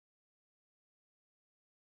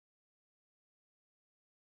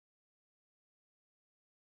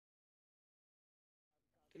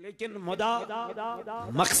لیکن مدا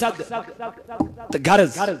مقصد تو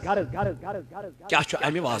غرض کیا چھو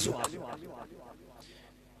امی واضح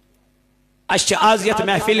اچھا آز یت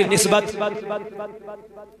محفل نسبت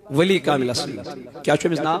ولی کامل اصلی کیا چھو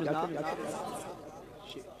امس نام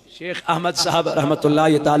شیخ احمد صاحب رحمت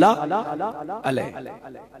اللہ تعالی علیہ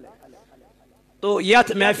تو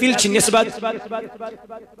یت محفل چھ نسبت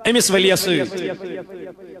امس ولی سید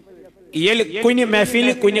یل کنی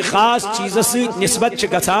محفل کنی خاص چیز سید نسبت چھ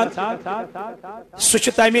گژھان سہ چھ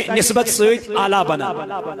تمہ نسبت سید اعلی بنان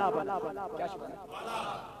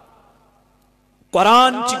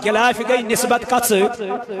قرآن چھ غلاف گئی نسبت کت سید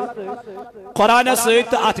قرآن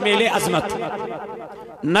سید تو ات میلے عظمت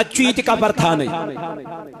نت چھ یہ کپر تھانے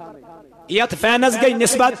یت فینس گئی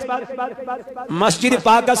نسبت مسجد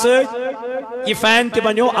پاک سید یہ فین تہ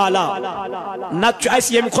بنیو اعلی نت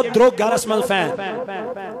اس یم خود درو گرس من فین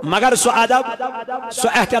مگر سو ادب سو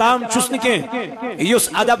احترام چس نکین یس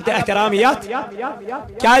ادب تہ احترام یت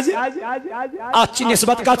کیا ات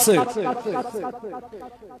نسبت کت سید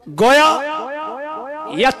گویا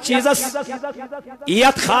یت چیزس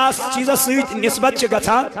یت خاص چیزس سید نسبت چھ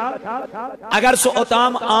گژھان اگر سو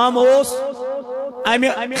اوتام عام اوس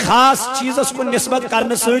امی خاص چیزس کو نسبت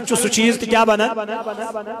کرنے سو چیز تو کیا بنا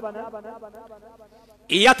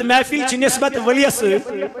یت محفل چھ نسبت ولی سے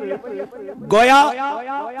گویا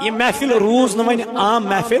یہ محفل روز نہ ون عام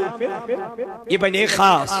محفل یہ بنے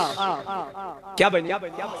خاص کیا بنے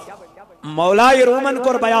مولا رومن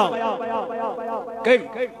کور بیان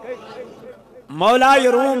مولا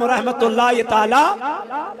روم رحمت اللہ تعالی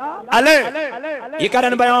علیہ یہ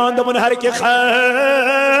کرن بیان دمن ہر کے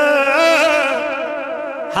خیر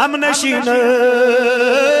ہم نشین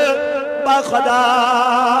با خدا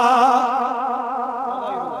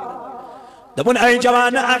دبن اے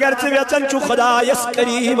جوان اگر ژٕ یژھان چھُ خدایس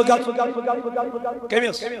قریب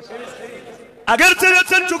کٔمِس اگر ژٕ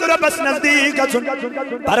یژھان چھُکھ رۄبس نزدیٖک گژھُن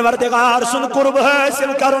پروردگار سُنٛد قرب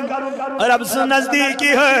حٲصِل کرُن رب سٕنٛز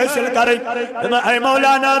نزدیٖکی حٲصِل کرٕنۍ دوٚپُن اے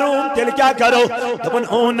مولانا روم تیٚلہِ کیٛاہ کرو دوٚپُن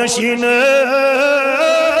او نشین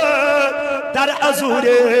در حضور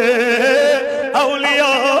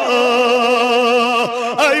اولیاء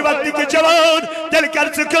اے وقت کے جوان تیل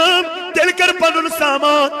کر سکم تیل کر پنن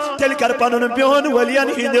سامان تیل کر پنن بیون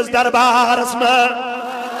ولین ہندس دربار اسمہ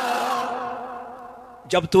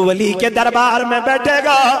جب تو ولی کے دربار میں بیٹھے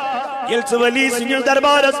گا یلچ ولی سنیل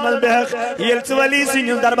دربار اسمال بیخ یلچ ولی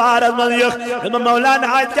سنیل دربار اسمال یخ مولانا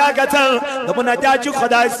آیت کیا گتن دبن اجا چو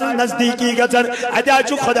خدای سن نزدیکی گتن اجا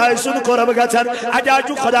چو خدای سن قرب گتن اجا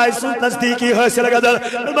چو خدای سن نزدیکی حاصل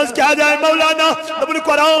گتن بس کیا جائے مولانا دبن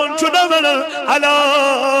قرآن چنا من علا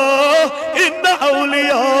ان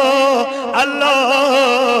اولیاء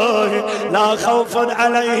اللہ لا خوف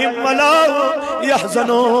علیہم ولا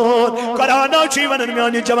یحزنون قرآن چیون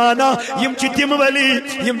میانی جوانا یم چی تیم ولی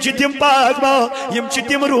یم چی تیم پاک با یم چی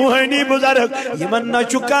تیم روحانی بزرگ یمن نہ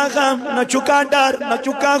چکا غم نہ چکا ڈر نہ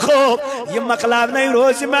چکا خوف یم مخلاف نہیں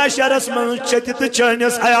روز محشر اسمن چتت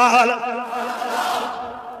چنس حیال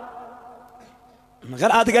مگر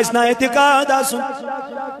ات گژھِ نا اعتقاد آسُن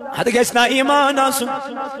ات گژھِ نا ایمان آسُن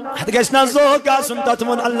ات گژھِ نا ذوق آسُن تتھ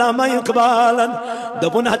ووٚن علامہ اقبالن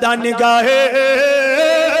دوٚپُن ہدا نگاہے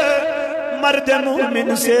مرد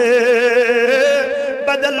مومن سے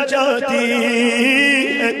بدل جاتی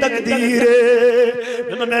ہے تقدیر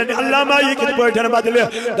میں نے علامہ یہ کت پوٹھن بدلے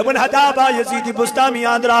دبن حدابہ یزیدی بستامی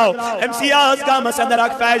آدراؤ ایم سی آز کا مسندر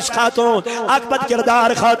اک فیش خاتون اک بد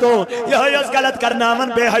کردار خاتون یہ اس غلط کرنا من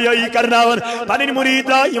بے حیائی کرنا من پنین مرید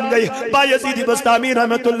لایم گئی با یزیدی بستامی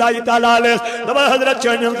رحمت اللہ تعالیٰ علیہ دبن حضرت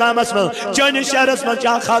چین القام اسم چین شہر اسم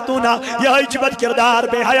چاہ خاتونا یہ چی بد کردار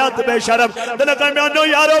بے حیات بے شرم دن قیمیانو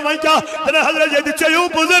یارو من کیا دن حضرت جدی چیو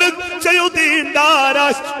بزرگ چیو دیندار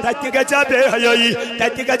تتی گجا بے حیائی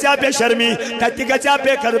تتی گجا بے شرمی تتی گجا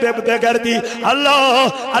بے کربے بے گردی اللہ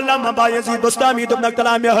اللہ مبا یزید بستامی دبنک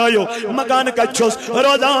تلامی حیو مکان کچھوس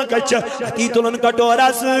روزان کچھ حتی تلن کٹورا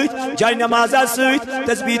سویت جائے نمازہ سویت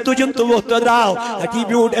تسبیح تجن تو وقت دراؤ حتی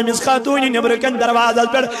بیوٹ امیز خاتونی نمرکن دروازہ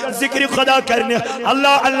پر ذکر خدا کرنے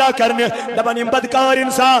اللہ اللہ کرنے دبنیم بدکار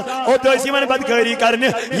انسان او تو اسی من بدکاری کرنے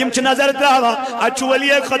یمچ نظر دراؤ اچھو ولی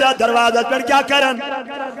خدا دروازہ پر کیا کرن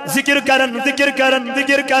ذکر کرن ذکر کرن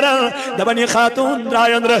ذکر کرن دبنی خاتون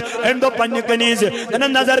درائے اندر اندو پنی کنیز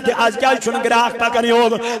دن نظر دی آج کیا چھن گراہ پاکنی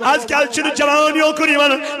ہوگا آج کیا چھن جوانی ہو کنی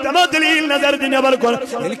من تمہ دلیل نظر دی نبر کن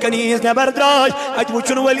دل کنیز نبر دراج اج وہ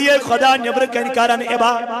چھن ولی خدا نبر کن کرن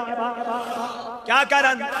کیا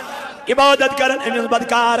کرن عبادت کرن امیز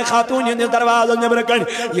بدکار خاتون یہ دروازہ نبر کن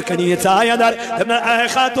یہ کنیز آیا در دن اے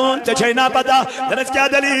خاتون تچھے نا پتا دن اس کیا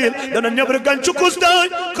دلیل دن نبر کن چکستان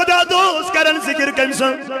خدا دوست کرن ذکر کن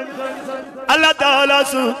سن اللہ تعالیٰ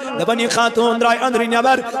سو دبنی خاتون درائی اندری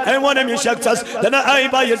نبر ایمونم یہ شخص دنا ای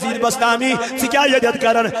با یزید بستامی سکیا یدت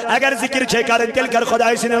کرن اگر ذکر چھے کرن تل کر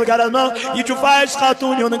خدای سنل کرن یہ جو فائش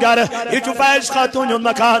خاتون یون گر یہ جو فائش خاتون یون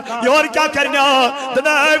مکان یہ اور کیا کرنا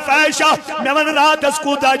دنا ای فائشہ میں من رات اس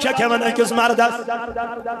کوتا چھکے من اکس مردس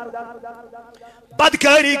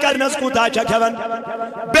بدکاری کرنس کوتا چھکون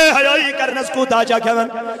بے حیائی کرنس کوتا چھکون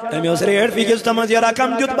امی اس ریٹ فی کس تمز یہ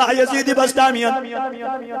رقم دیت با یزید بستامین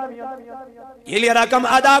یہ لی رقم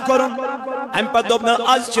ادا کرن ام پا دوبنا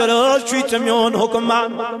از چرس چوی چمیون حکم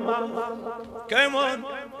کیمون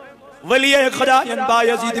ولی خدا ین با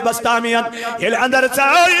یزید بستامین یہ لی اندر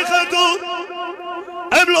سائی خطور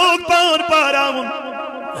ام لوگ پان پاراون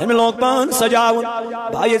ہم لوگ پان سجاون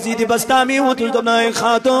با یزید بستامی ہوں تو دوبنا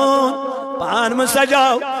خاتون پان میں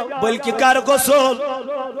سجاو بلکہ کر غسل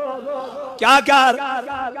کیا کر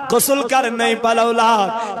غسل کر نہیں پلولا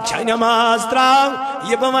چھائی نماز تراو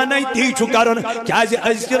یہ بما نہیں تیچو کرن کیا زی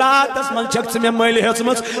ازرات اس من چھک سمی ملح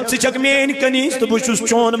اسمس سی چھک مین کنیس تو بشوس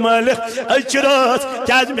چون ملح ازرات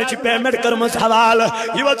کیا زی میں چھ پیمنٹ کرمس حوال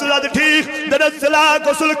یہ وقت زیادہ ٹھیک درسلا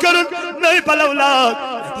غسل کرن نہیں پلولا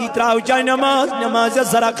تی تراو چھائی نماز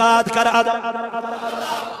زرقات کر آدھا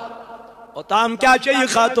اور تام کیا چاہیے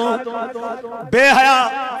خاتون بے حیا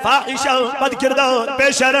فاحشہ بد کردار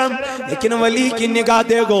بے شرم لیکن ولی کی نگاہ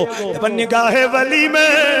دے گو لیکن نگاہ ولی میں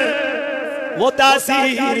وہ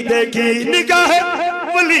تاثیر دیکھی نگاہ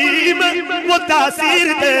ولی میں وہ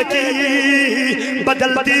تاثیر دیکھی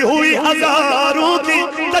بدلتی ہوئی ہزاروں کی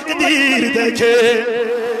تقدیر دیکھے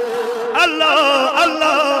اللہ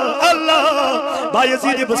اللہ اللہ با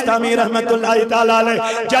یزید بستامی رحمت اللہ تعالیٰ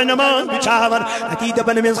علیہ جا نماز بچھاون حتید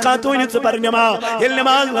بن من خاتون سپر نماز یہ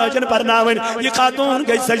نماز لاجن پرناون یہ خاتون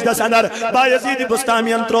گئی سجدہ سندر با یزید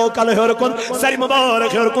بستامی انترو کل حرکن سری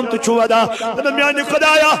مبارک حرکن تو چھودا تب میانی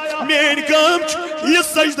خدایا مین کامچ یہ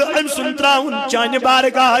سجدہ ام سن تراون چانی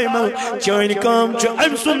بارگاہ میں چانی کامچ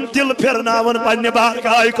ام سن دل پھرناون پانی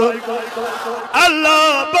بارگاہ کو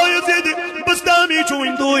اللہ با یزید بستامی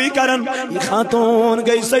چوین دوئی کرن یہ خاتون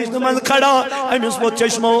گئی سجدہ من کھڑا امیس وہ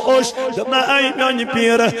چشمو اوش دبنا ای میانی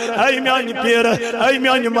پیر ای میانی پیر ای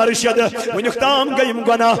میانی مرشد ونکتام گئیم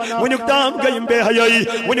گنا ونکتام گئیم بے حیائی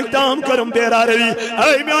ونکتام کرم بے راروی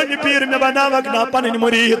ای میانی پیر میں بنا وگنا پنن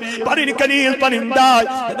مرید پنن کنیل پنن دائی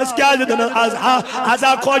دنس کیا جدن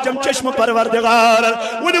ازا خوجم چشم پروردگار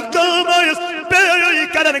ونکتام آئیس بے حیائی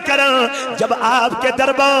کرن جب آپ کے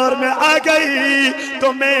دربار میں آ گئی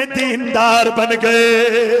تو میں دیندار بن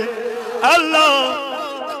گئے اللہ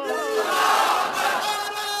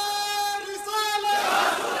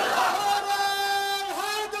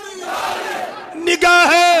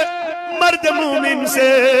نگاہ مرد مومن سے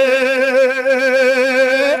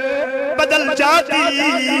بدل جاتی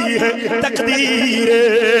ہے تقدیر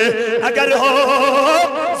اگر ہو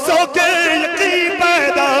ذوق یقین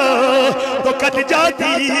پیدا تو کٹ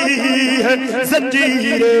جاتی ہے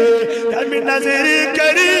زنجیر تم نظر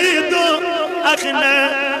کری تو اخنا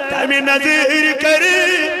تم نظر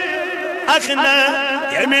کری اخنا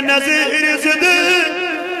تم نظر زد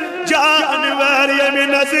جانور یم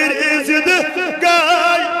نظر زد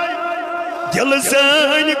گائی دل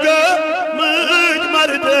سن گا مجھ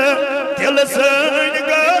مرد دل سن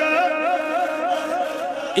گا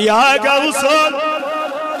یا غوثل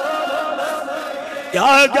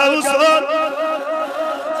یا غوثل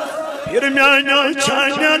پھر میانا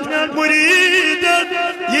چھانن مریدن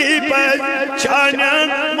یہ پہچانن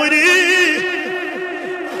مرید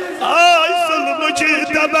آئی ظلم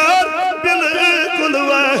اجتبار بالکل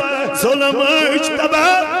ظلم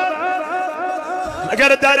اجتبار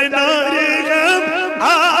اگر در ناری غم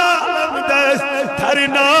عالم دست در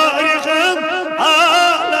ناری غم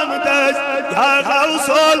عالم دست یا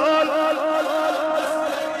غوثل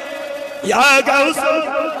یا غوثل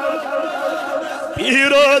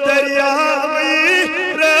پیرو دریاوی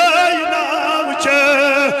ریناو چه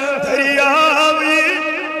دریاوی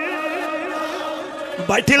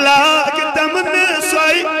بٹھلا کے تمن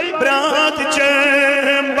سوئی برات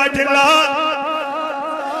چیم بٹھلا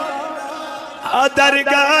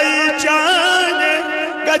درگائی چانے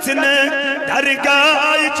گچنے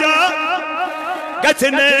درگائی چانے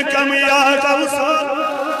گچنے کم یا غوثل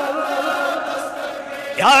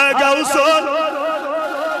یا غوثل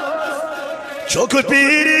چک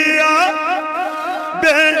پیری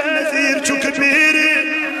بے نظیر چک پیری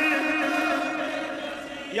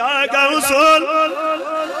یا غوثل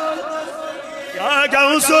یا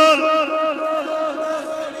غوثل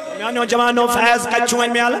میانو جوانو فیض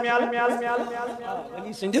کچوین میں آلا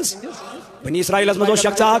بنی سندس بنی اسرائیل از مزو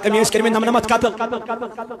شخصا کمیس کرمی نمنمت قتل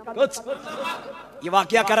یہ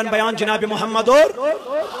واقعہ کرن بیان جناب محمد اور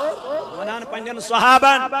ونان پنجن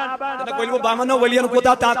صحابان دنک ولی وہ بامنو ولین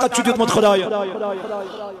کوتا طاقت چھو دیت مت خدایا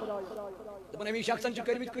دبن امی شخصن چھو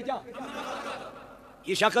کرمیت کجا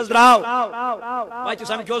یہ شخص دراو واچو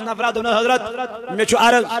سمجھوز نفرات دنہ حضرت میں چھو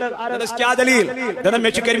عرض دنس کیا دلیل دنہ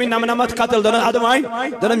میں چھو کرمی نمت قتل دنہ آدم آئین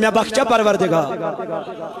دنہ میں بخشا پروردگار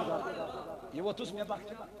یہ وہ تس میں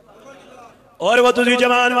بخشا اور وہ تسی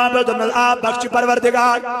جوان وہاں پر دنس آپ بخش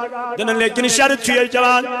پروردگار دنس لیکن شرط چھوئے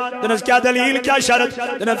جوان دنس کیا دلیل کیا شرط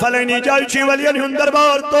دنس فلینی جائی چھوئے ولین ہندر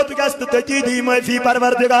بار تو تکست تجیدی محفی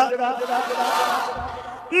پروردگار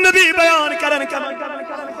نبی بیان کرن کمان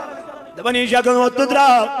دبنی شکن و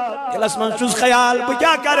تدراو جلس منسوس خیال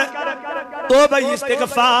بکیا کر توبہ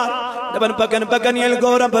استغفار دبن پکن پکن یل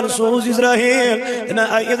گورا بنسوس اسرائیل دنا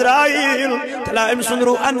اسرائیل تلائم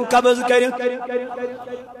سنرو ان قبض کرت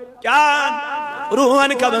کیا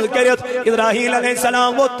روحان قبض کرت اسرائیل علیہ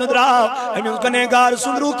السلام و تدراو ہمیں کنیگار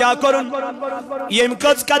سنرو کیا کرن یہ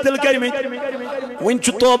امکت قتل کرمیت وین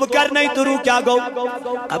چو توب کرنے ترو کیا گو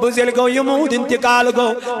اب زل گو یمود انتقال گو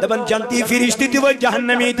دبن جنتی فرشتی دیوت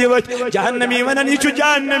جہنمی دیوت جہنمی ونن یہ چو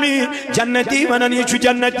جہنمی جنتی ونن یہ چو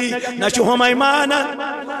جنتی نشو ہم ایمانا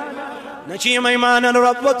نشیم ایمانا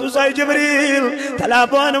رب و تسائی جبریل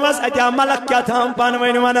تلابون وس اتیا ملک کیا تھا ہم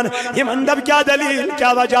پانوین ونن یہ من دب کیا دلیل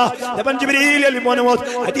کیا وجہ دبن جبریل علی بونوت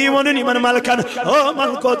اتی ونن من ملکن او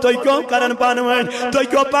من کو توی کیوں کرن پانوین توی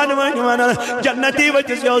کیوں پانوین ونن جنتی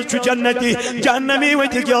ویتی زیوز چو جنتی جہنمی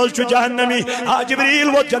ویتی زیوز چو جہنمی جبریل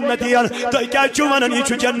وہ جنتی توی کیا چو ونن یہ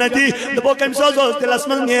چو جنتی دبو کم سوزوز دل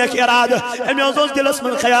اسمن نیک اراد امیوزوز دل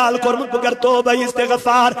اسمن خیال کرمت بگر توبہ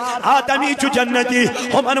استغفار آتمی چو جنتی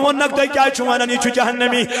ہم انونک توی کیا چوانا نیچو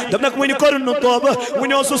جہنمی دبنک وین کرن توب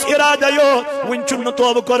وین اسوس ارادہ یو وین چن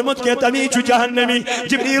توب کرمت کہتا نیچو جہنمی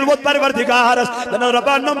جبریل وہ پروردگارس دنا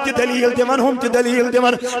ربا نم تی دلیل دیمن ہم تی دلیل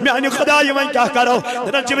دیمن میانی خدا یمن کیا کرو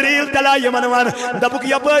دنا جبریل تلا یمن ون دبک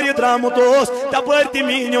یا پری درامتوس تا پرتی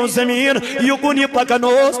مینیو زمین یکونی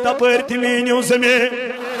پکنوس تا پرتی مینیو زمین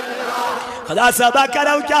خدا صحبہ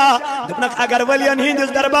کرو کیا دبنک اگر ولین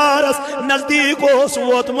ہندس دربارس نزدیک ہوس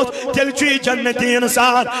ووتمت تل چوی جنتی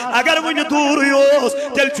انسان اگر ون دور ہوس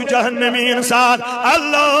تل چو جہنمی انسان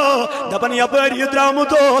اللہ دبن یا پر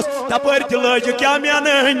درامت ہوس تپر تلاج کیا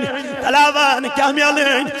میانن تلاوان کیا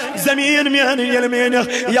میانن زمین میانن یل مینخ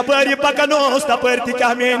یا پر پکنوس تپر تی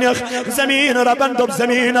کیا مینخ زمین ربن دب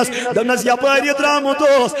زمینس دبنس یا پر درامت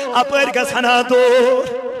ہوس اپر گس ہنا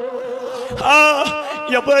دور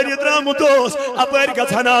یا پری درامتوس اپر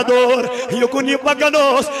گز ہنا دور یکنی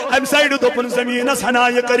پکنوس ام سائیڈ دوپن زمین اس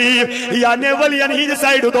ہنای قریب یا نیول یا نہیں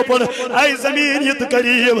سائیڈ دوپن ای زمین یت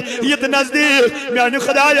قریب یت نزدیک میانی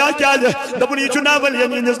خدایا کیا دے دوپن یہ چنا ول یا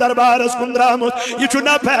نہیں دربار اس کندرامت یہ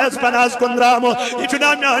چنا پہز پناس کندرامت یہ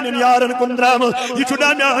چنا میانی یارن کندرامت یہ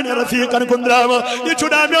چنا میانی رفیقن کندرامت یہ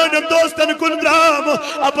چنا میانی دوستن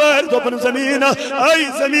کندرامت اپر دوپن زمین ای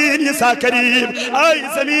زمین یہ سا قریب ای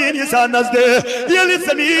زمین یہ سا نزدیک یہ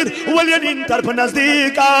زمین ولینین طرف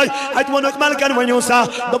نزدیک آئی حج منک ملکن ونیوسا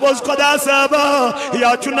دبوز خدا صحبہ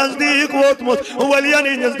یا چو نزدیک ووتمت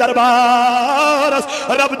ولینین اس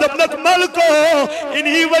دربارس رب دبنک ملکو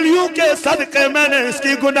انہی ولیوں کے صدقے میں نے اس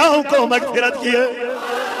کی گناہوں کو مغفرت کیے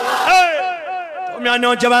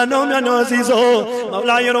میانو جوانو میانو عزیزو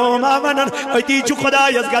مولا یروم آونن ایتی چو خدا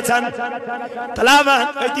یزگتن تلاوان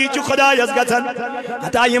ایتی چو خدا یزگتن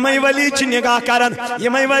حتا یمی ولی چی نگاہ کرن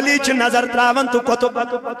یمی ولی چی نظر تراون تو کتب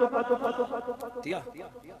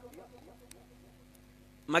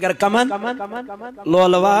مگر کمن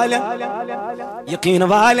لول والن یقین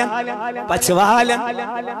والن پچ والن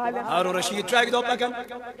ہارون رشید چو ایک دو پکن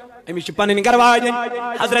امیش پنن گرواجن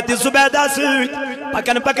حضرت زبیدہ سویت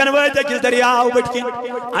پکن پکن ویت اکس دریاو بٹکن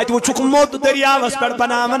آیت وہ چک موت دریاو اس پر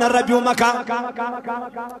بنامن ربیو مکان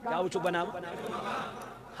کیا وہ چک بنام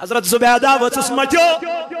حضرت زبیدہ وہ سسمچو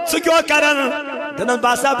سکیو کرن دنن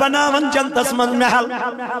باسا بنامن جنتس من محل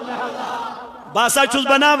باسا چوز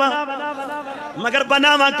بناوا مگر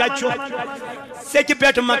بناوا کچو سیکی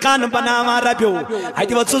پیٹ مکان بناوا ربیو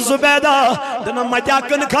حیدی وچ زبیدہ دنن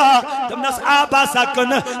مجاکن کھا دمنس آبا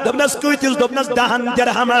ساکن دمنس کوتیز دمنس دہن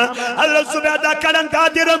درہم اللہ زبیدہ کلن کا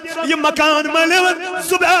درم یہ مکان ملیون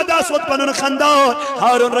زبیدہ سوت پنن خندان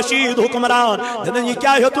ہارون رشید حکمران دنن یہ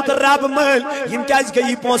کیا ہے تو تراب مل یم کیا اس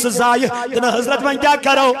گئی پونس زائی دنن حضرت من کیا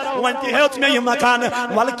کرو وانتی ہے میں یہ مکان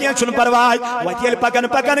والکیاں چن پروائی وانتی پکن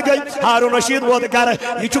پکن گئی ہارون رشید وہ کر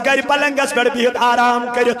یہ چو گری پلنگس پر بیت آرام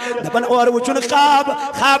کر دبن اور وچن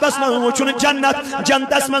خواب اس من وچن جنت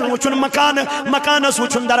جنت اس من وچن مکان اس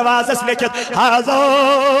وچن دروازہ اس لکھت حاضر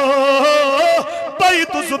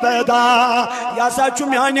بیت زبیدہ یا سا چو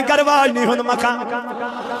میانی گروائی نہیں ہن مکان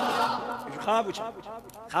خواب وچھان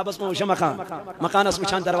خوابس میں وچھان مکانس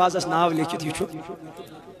وچھان دروازس ناو لیکھت یہ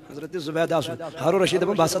حضرت زبیدہ ہارون رشید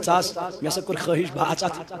دپان بہٕ ہسا ژاس مےٚ ہسا کوٚر خٲہِش بہٕ اژ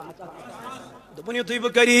اتھ دپان یُتھُے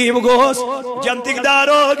بہٕ قریٖب گوس جنتٕکۍ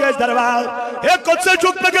دارو گٔژھۍ درواز ہے کوٚت سا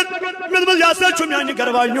چھُکھ پٔکِتھ مےٚ دوٚپُس یہِ ہسا چھُ میٛانہِ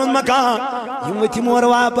گرواجہِ ہُنٛد مکان یِم ؤتھِم اورٕ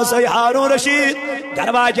واپس ہے ہارون رشید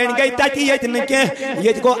گرواجن گٔے تتی ییٚتہِ نہٕ کیٚنٛہہ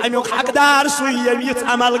ییٚتہِ گوٚو امیُک حقدار سُے ییٚمۍ یِژھ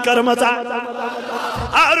عمل کٔرمٕژ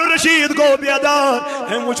ہارون رشید گوٚو بیدار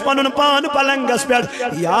أمۍ وُچھ پنُن پان پلنگس پٮ۪ٹھ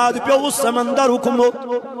یاد پیوٚوُس سمندرُک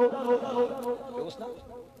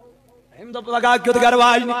لگا کیُتھ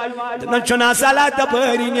گرواجنہِ دپان چھُنا صلاح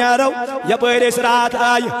تپٲری نیرو یپٲرۍ أسۍ راتھ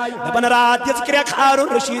آیہِ دپان راتھ دِژ کرٛٮ۪کھ ہارون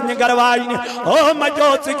رشیٖدنہِ گرواجنہِ او متیو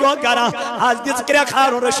ژٕ کیٛاہ کران آز دِژ کرٛٮ۪کھ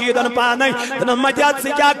ہارون رشیٖدن پانے دپان متیا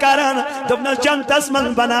ژٕ کیٛاہ کران دوٚپنس جنتس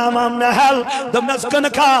منٛز بناوام محل دوٚپنس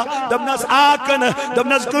کٕنہٕ کھا دوٚپنس آ کٕنہٕ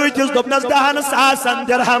دوٚپنس کۭتِس دوٚپنس 10 ساسن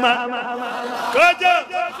درہمن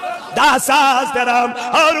کۭتِس 10 ساس درہم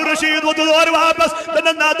ہارون رشید ووٚتُس اورٕ واپس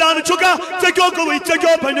دپان نادان چھُکھا ژےٚ کیٛاہ گوٚوُے ژےٚ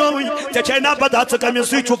کیٛاہ بنیووُے ژےٚ چھے نا پتہ ژٕ کٔمِس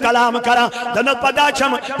سۭتۍ چھُکھ کلام کران دپنس پتہ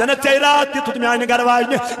چھم دپنس ژےٚ راتھ دِتُتھ میٛانہِ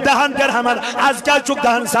گرواجنہِ 10 درہمن آز کیٛازِ چھُکھ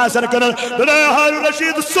 10 ساسن کٕنان دپان ہارون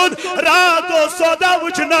رشید سُد راتھ اوس سودا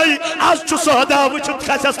وٕچھنَے آز چھُ سودا وٕچھِتھ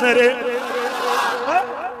کھسٮ۪س نہٕ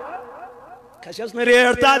کھسٮ۪س نہٕ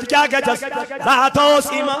ریٹ تہٕ اَدٕ کیٛاہ گژھٮ۪س راتھ اوس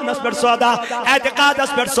ایٖمانس پٮ۪ٹھ سودا اعتقادس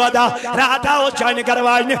پٮ۪ٹھ سودا راتھ اوس چانہِ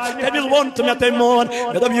گرواجنہِ تٔمِس ووٚن تہٕ مےٚ تٔمۍ مون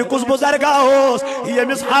مےٚ دوٚپ یہِ کُس بُزرگا اوس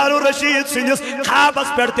ییٚمِس ہارون رشید سٕنٛدِس خوابس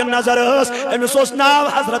پٮ۪ٹھ تہِ نظر ٲس أمِس اوس ناو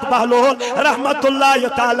حضرت بہلول رحمت اللہ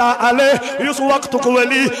تعالیٰ علیہ یُس وقتُک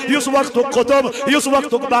ؤلی یُس وقتُک قطب یُس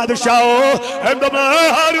وقتُک بادشاہ اوس أمۍ دوٚپ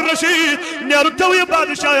ہارون رشید نیرُن تھٲو یہِ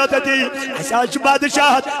بادشاہت أتی اَسہِ حظ چھِ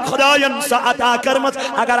بادشاہت خۄداین سۄ عطا کٔرمٕژ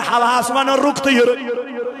اگر ہواہس ونان رُک تہٕ یہِ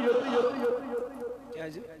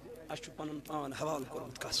کیٛازِ اَسہِ چھُ پنُن پان حوالہٕ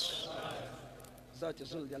کوٚرمُت کس ذاتِ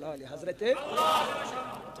ذوالجلالِ حضرت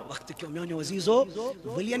وقت کیوں میانیو عزیزو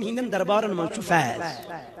ولین ہندن دربارن منٛز چھُ فیض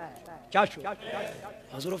کیٛاہ چھُ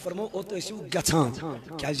حضور فرمو اوت ٲسِو گژھان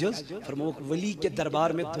کیٛازِ حظ فرمووُکھ ولی کے دربار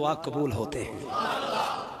میں دعا قبول ہوتے ہیں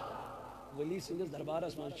ولی سٕنٛدِس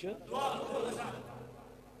دربارس منٛز چھِ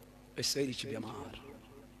أسۍ سٲری چھِ بٮ۪مار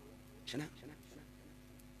چھِنا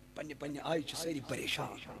پننہِ پننہِ آیہِ چھِ سٲری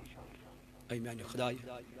پریشان اے میانہِ خداے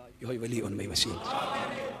یِہوے ولی اوٚن مےٚ وسیٖل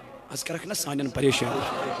آز کرکھ نا سانٮ۪ن پریشان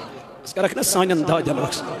آز کرکھ نا سانٮ۪ن دادٮ۪ن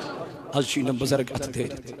رقص آز چھُے نہٕ بُزرگ اَتھٕ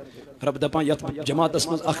دٲرِتھ رب دپان یتھ جماعتس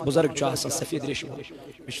منٛز اکھ بُزرگ چھُ آسان سفید ریشہِ وول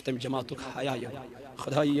مےٚ چھُ تمہِ جماعتُک حیا یِوان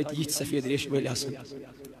خداے ییٚتہِ یِتھۍ سفید ریشہِ وٲلۍ آسان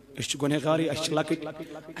أسۍ چھِ گۄنہگارٕے اَسہِ چھِ لۄکٕٹۍ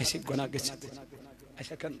اَسہِ ہیٚکہِ گۄناہ گٔژھِتھ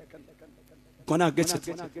اَسہِ ہٮ۪کن گۄناہ گٔژھِتھ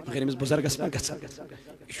مگر أمِس بُزرگس ما گژھن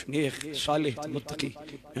یہِ چھُ نیک صالح تہٕ مُتقی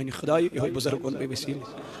میانہِ خداے یِہوے بُزرگ اوٚن مےٚ وسیٖل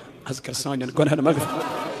آز کر سانٮ۪ن گۄنہن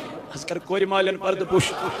مغفرت آز کر کورِ مالٮ۪ن پردٕ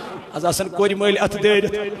پوش آز آسن کورِ مٲلۍ اَتھٕ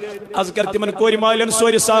دٲرِتھ آز کر تِمن کورِ مالٮ۪ن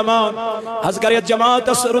سورِ سامان آز کر یتھ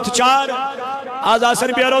جماعتس رُت چار آز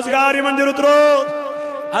آسن بے روزگار یِمن دِ رُت روز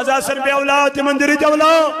آز آسن بے اولاد تِمن دِ رٕتۍ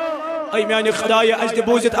اولاد اے میانہِ خداے اَسہِ دِ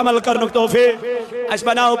بوٗزِتھ عمل کرنُک توفیٖق اَسہِ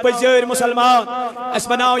بناو پٔزۍ مُسلمان اَسہِ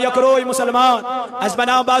بناو یکروے مُسلمان اَسہِ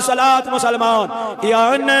بناو باصلات مُسلمان یا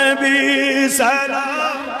نبی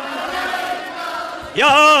سلام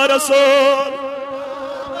یا رسول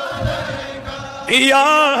یا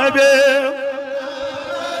حبیب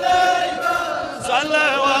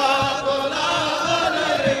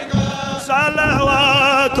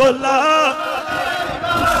صلوات اللہ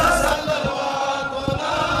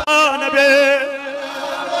نبی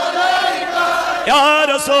یا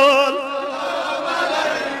رسول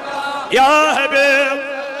یا حبیب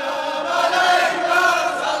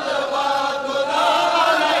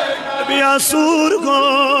بیا سور گو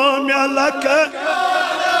میا لک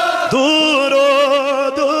دور و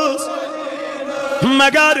دوس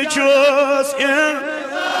مگر چوس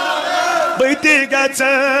بیتی گچ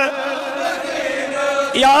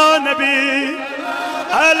یا نبی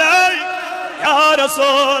علی یا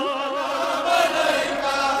رسول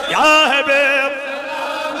یا حبیب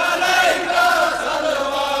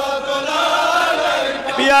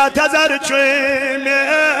بیا تذر چوی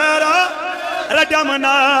میرا رجم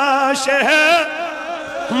ناشه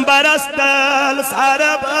برستل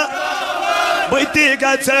سرب بیتی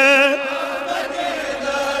گچ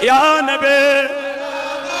یا نبی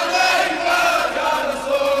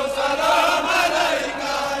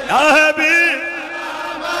یا حبیب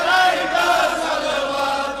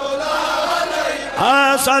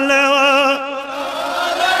صلوات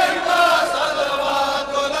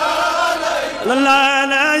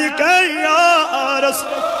اللہ علیکہ یا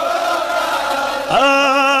رسول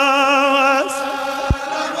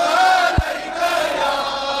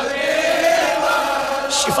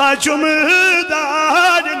شفا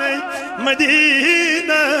چمدار نہیں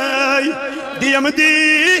مدینہ دیم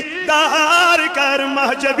دیدار کر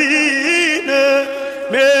محجبین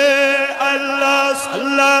میں اللہ صلی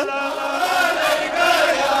اللہ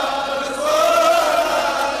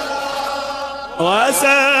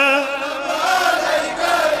وسلم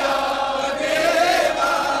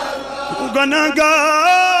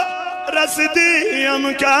گناہگار رسدیم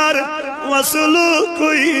کر وصلو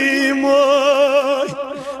کوئی موئی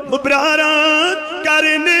مبراران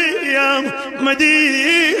کرنیم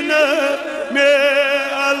مدینہ میں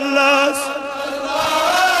اللہ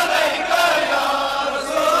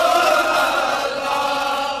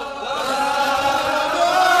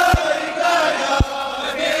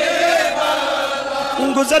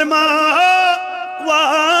گزر ما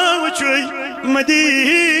واوچوی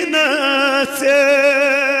مدینہ سے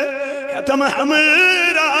تم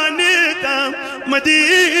ہمرانی تم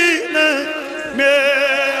مدینہ میں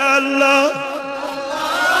اللہ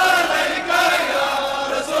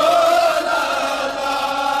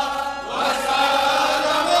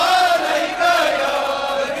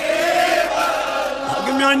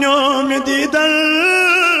اگمیانوں میں دیدل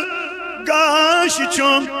گاش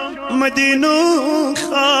چوم مدینو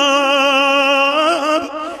خواب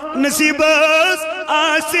نصیبس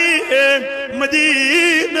آسی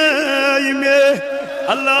مدینہ میں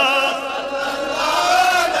اللہ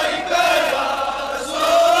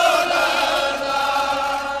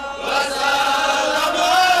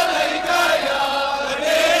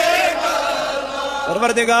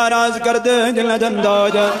پروردگار آز کر دے دل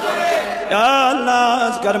دنداجن یا اللہ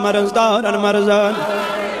آز کر مرزدارن مرزن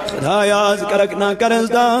خدای آز کرکنا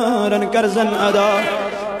کرزدارن کرزن ادا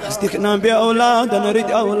استخنا بی اولادن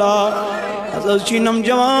رد اولاد از چینم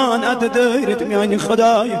جوان اددرت میانی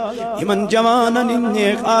خدای ایمن جوانن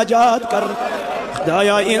نیک آجات کر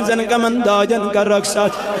خدایا این زن کمن داجن کر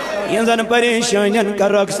رکسات این زن پریشانین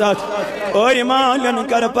کر رکسات اور مالن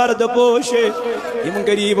کر پرد پوشے ایمن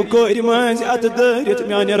قریب کوئی مانز اددرت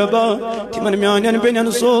میانی ربا تیمن میانین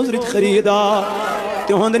بینن سوزرت خریدا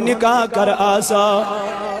تیہند نکاح کر آسا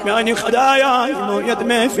میانی خدایا امویت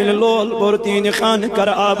محفل لول بورتین خان کر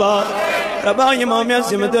آبا ربا امامیت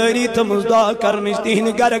زمداری تمزدہ کر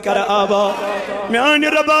نشتین گر کر آبا میانی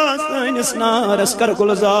ربا سینس نارس کر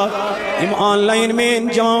گلزار ام آن لائن میں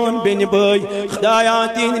جوان بین بھائی خدایا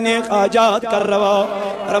تین نیک آجات کر روا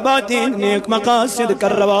ربا تین نیک مقاصد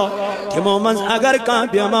کر روا تیمو منز اگر کان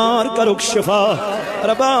بیمار کرک شفا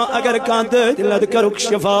ربا اگر کان دلد کرک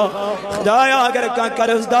شفا خدایا اگر کان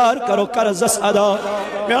کرزدار کرو کرزس ادا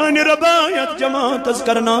میانی ربایت جماعت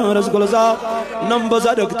تذکرنا رز گلزار نم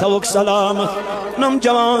بزرگ توک سلامت نم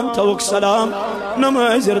جوان توک سلام نم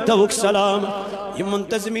عزر توک سلامت یہ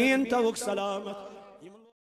منتظمین توک سلامت